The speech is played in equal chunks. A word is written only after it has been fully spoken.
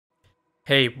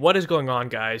Hey, what is going on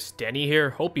guys? Danny here,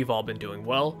 hope you've all been doing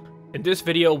well. In this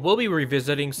video, we'll be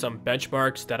revisiting some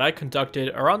benchmarks that I conducted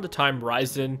around the time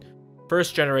Ryzen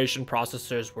first generation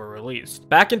processors were released.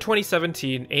 Back in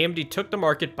 2017, AMD took the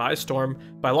market by storm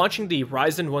by launching the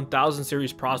Ryzen 1000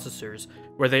 series processors,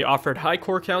 where they offered high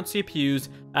core count CPUs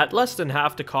at less than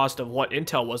half the cost of what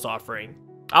Intel was offering.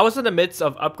 I was in the midst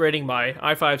of upgrading my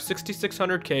i5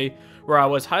 6600K, where I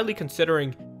was highly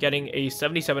considering getting a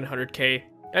 7700K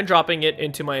and dropping it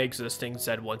into my existing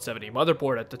Z170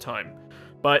 motherboard at the time.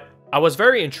 But I was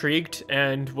very intrigued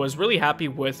and was really happy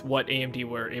with what AMD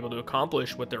were able to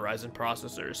accomplish with their Ryzen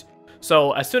processors.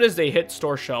 So as soon as they hit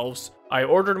store shelves, I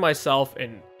ordered myself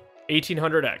an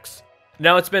 1800X.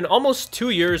 Now it's been almost 2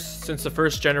 years since the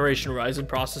first generation Ryzen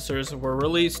processors were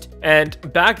released, and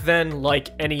back then, like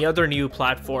any other new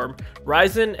platform,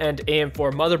 Ryzen and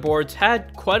AM4 motherboards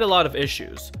had quite a lot of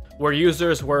issues, where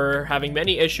users were having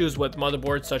many issues with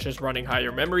motherboards such as running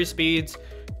higher memory speeds,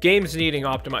 games needing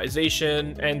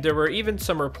optimization, and there were even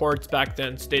some reports back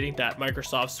then stating that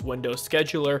Microsoft's Windows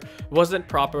scheduler wasn't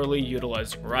properly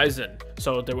utilizing Ryzen,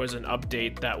 so there was an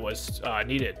update that was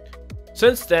needed.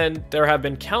 Since then, there have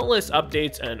been countless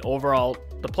updates, and overall,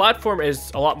 the platform is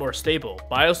a lot more stable.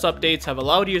 BIOS updates have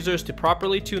allowed users to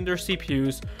properly tune their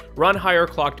CPUs, run higher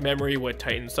clocked memory with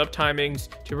tightened subtimings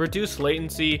to reduce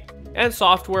latency, and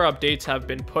software updates have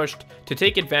been pushed to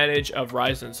take advantage of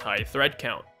Ryzen's high thread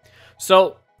count.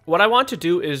 So, what I want to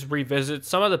do is revisit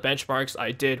some of the benchmarks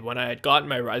I did when I had gotten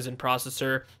my Ryzen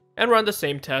processor and run the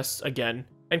same tests again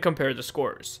and compare the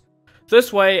scores.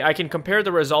 This way, I can compare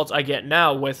the results I get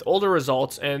now with older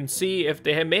results and see if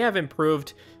they may have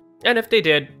improved, and if they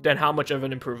did, then how much of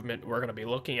an improvement we're going to be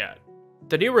looking at.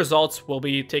 The new results we'll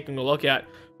be taking a look at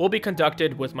will be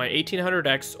conducted with my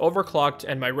 1800X overclocked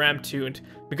and my RAM tuned,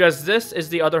 because this is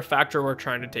the other factor we're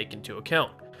trying to take into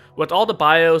account. With all the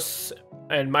BIOS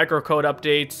and microcode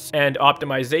updates and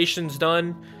optimizations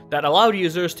done that allowed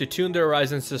users to tune their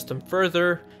Ryzen system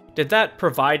further, did that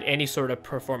provide any sort of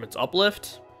performance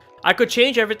uplift? I could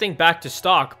change everything back to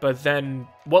stock, but then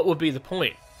what would be the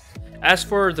point? As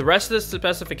for the rest of the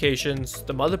specifications,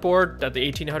 the motherboard that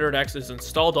the 1800X is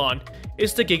installed on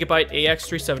is the Gigabyte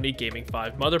AX370 Gaming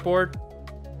 5 motherboard.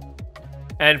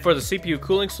 And for the CPU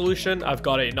cooling solution, I've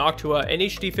got a Noctua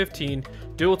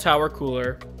NHD15 dual tower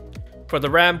cooler. For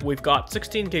the RAM, we've got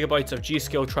 16 GB of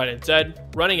G.Skill Trident Z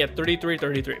running at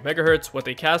 3333 MHz with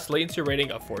a cast latency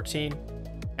rating of 14,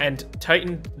 and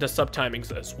tightened the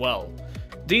subtimings as well.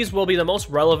 These will be the most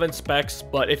relevant specs,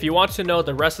 but if you want to know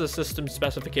the rest of the system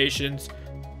specifications,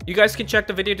 you guys can check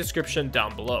the video description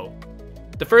down below.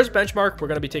 The first benchmark we're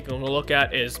going to be taking a look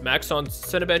at is Maxon's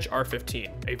Cinebench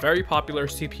R15, a very popular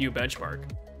CPU benchmark.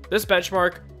 This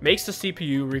benchmark makes the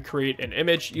CPU recreate an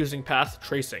image using path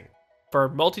tracing. For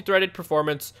multi-threaded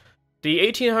performance, the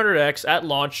 1800X at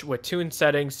launch with tuned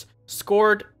settings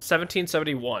scored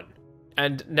 1771,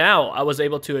 and now I was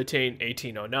able to attain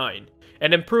 1809.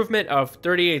 An improvement of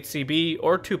 38 CB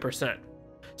or 2%.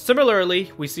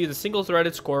 Similarly, we see the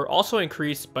single-threaded score also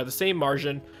increased by the same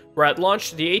margin, where at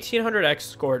launch the 1800X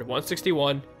scored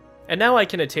 161, and now I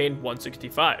can attain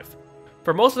 165.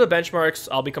 For most of the benchmarks,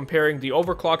 I'll be comparing the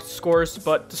overclocked scores,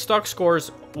 but the stock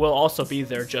scores will also be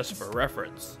there just for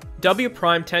reference.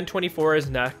 wPrime 1024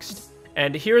 is next,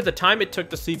 and here the time it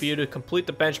took the CPU to complete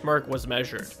the benchmark was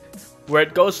measured, where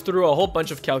it goes through a whole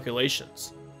bunch of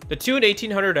calculations. The tuned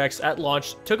 1800X at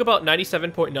launch took about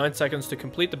 97.9 seconds to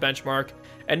complete the benchmark,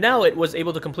 and now it was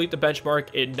able to complete the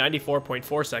benchmark in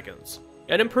 94.4 seconds,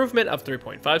 an improvement of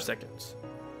 3.5 seconds.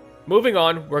 Moving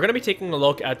on, we're going to be taking a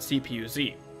look at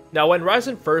CPU-Z. Now when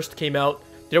Ryzen first came out,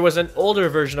 there was an older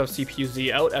version of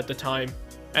CPU-Z out at the time,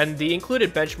 and the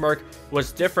included benchmark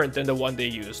was different than the one they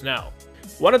use now.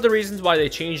 One of the reasons why they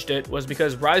changed it was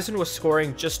because Ryzen was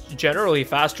scoring just generally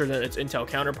faster than its Intel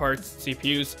counterparts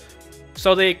CPUs,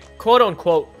 so they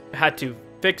quote-unquote had to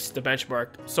fix the benchmark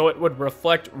so it would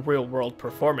reflect real-world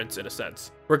performance in a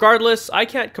sense. Regardless, I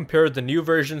can't compare the new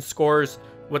version scores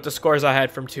with the scores I had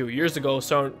from 2 years ago,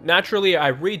 so naturally I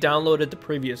re-downloaded the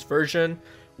previous version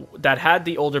that had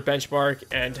the older benchmark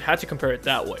and had to compare it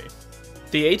that way.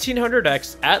 The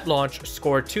 1800X at launch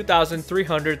scored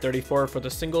 2,334 for the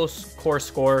single core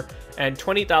score and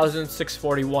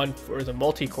 20,641 for the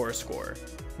multi-core score.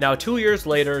 Now 2 years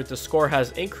later, the score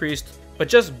has increased, but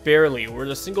just barely, where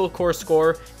the single core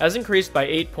score has increased by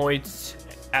 8 points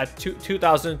at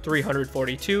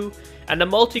 2,342, and the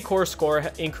multi-core score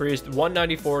increased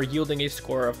 194, yielding a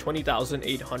score of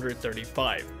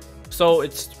 20,835. So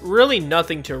it's really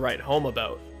nothing to write home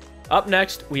about. Up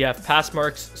next, we have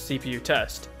Passmark's CPU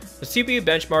Test. The CPU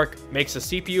benchmark makes the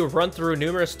CPU run through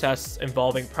numerous tests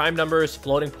involving prime numbers,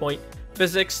 floating point,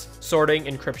 physics, sorting,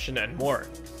 encryption, and more.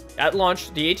 At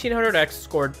launch, the 1800X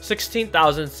scored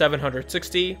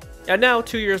 16,760, and now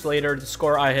 2 years later, the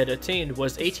score I had attained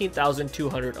was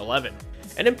 18,211,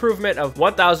 an improvement of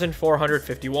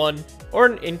 1,451, or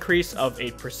an increase of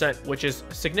 8%, which is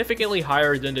significantly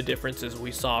higher than the differences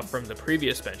we saw from the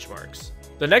previous benchmarks.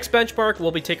 The next benchmark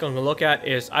we'll be taking a look at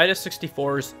is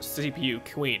IDA64's CPU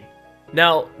Queen.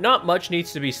 Now, not much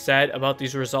needs to be said about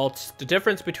these results. The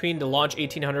difference between the launch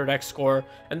 1800X score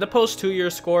and the post 2-year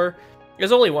score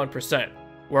is only 1%,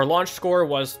 where launch score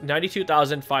was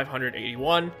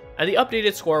 92,581 and the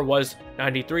updated score was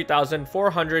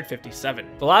 93,457.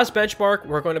 The last benchmark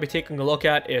we're going to be taking a look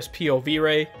at is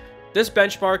POV-Ray. This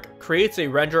benchmark creates a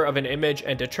render of an image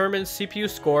and determines CPU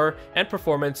score and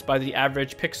performance by the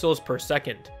average pixels per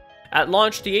second. At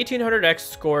launch, the 1800X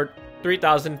scored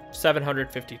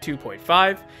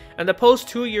 3,752.5, and the post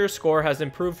 2-year score has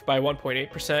improved by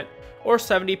 1.8%, or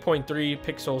 70.3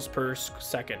 pixels per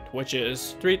second, which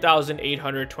is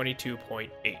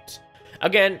 3,822.8.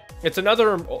 Again, it's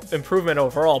another improvement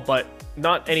overall, but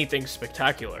not anything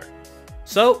spectacular.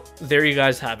 So, there you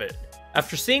guys have it.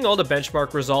 After seeing all the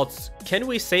benchmark results, can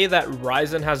we say that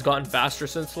Ryzen has gotten faster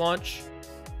since launch?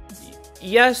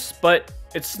 Yes, but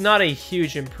it's not a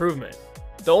huge improvement.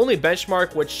 The only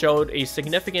benchmark which showed a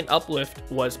significant uplift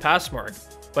was Passmark,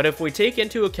 but if we take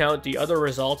into account the other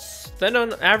results, then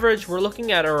on average we're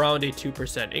looking at around a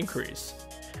 2% increase.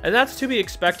 And that's to be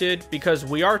expected because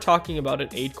we are talking about an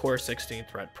 8-core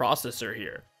 16-thread processor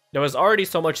here. There was already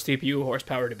so much CPU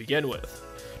horsepower to begin with.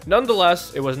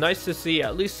 Nonetheless, it was nice to see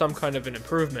at least some kind of an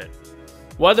improvement.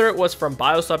 Whether it was from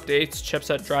BIOS updates,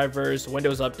 chipset drivers,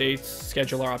 Windows updates,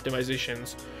 scheduler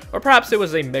optimizations, or perhaps it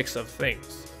was a mix of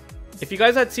things. If you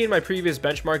guys had seen my previous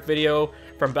benchmark video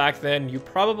from back then, you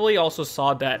probably also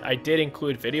saw that I did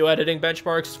include video editing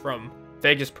benchmarks from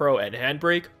Vegas Pro and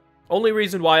Handbrake. Only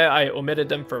reason why I omitted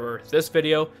them for this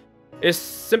video is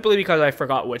simply because I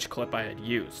forgot which clip I had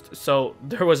used, so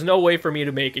there was no way for me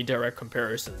to make a direct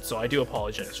comparison, so I do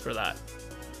apologize for that.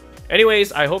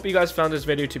 Anyways, I hope you guys found this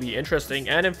video to be interesting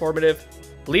and informative.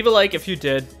 Leave a like if you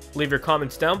did, leave your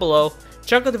comments down below,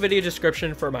 check out the video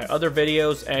description for my other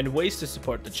videos and ways to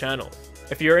support the channel.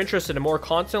 If you're interested in more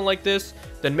content like this,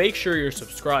 then make sure you're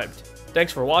subscribed.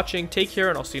 Thanks for watching, take care,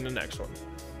 and I'll see you in the next one.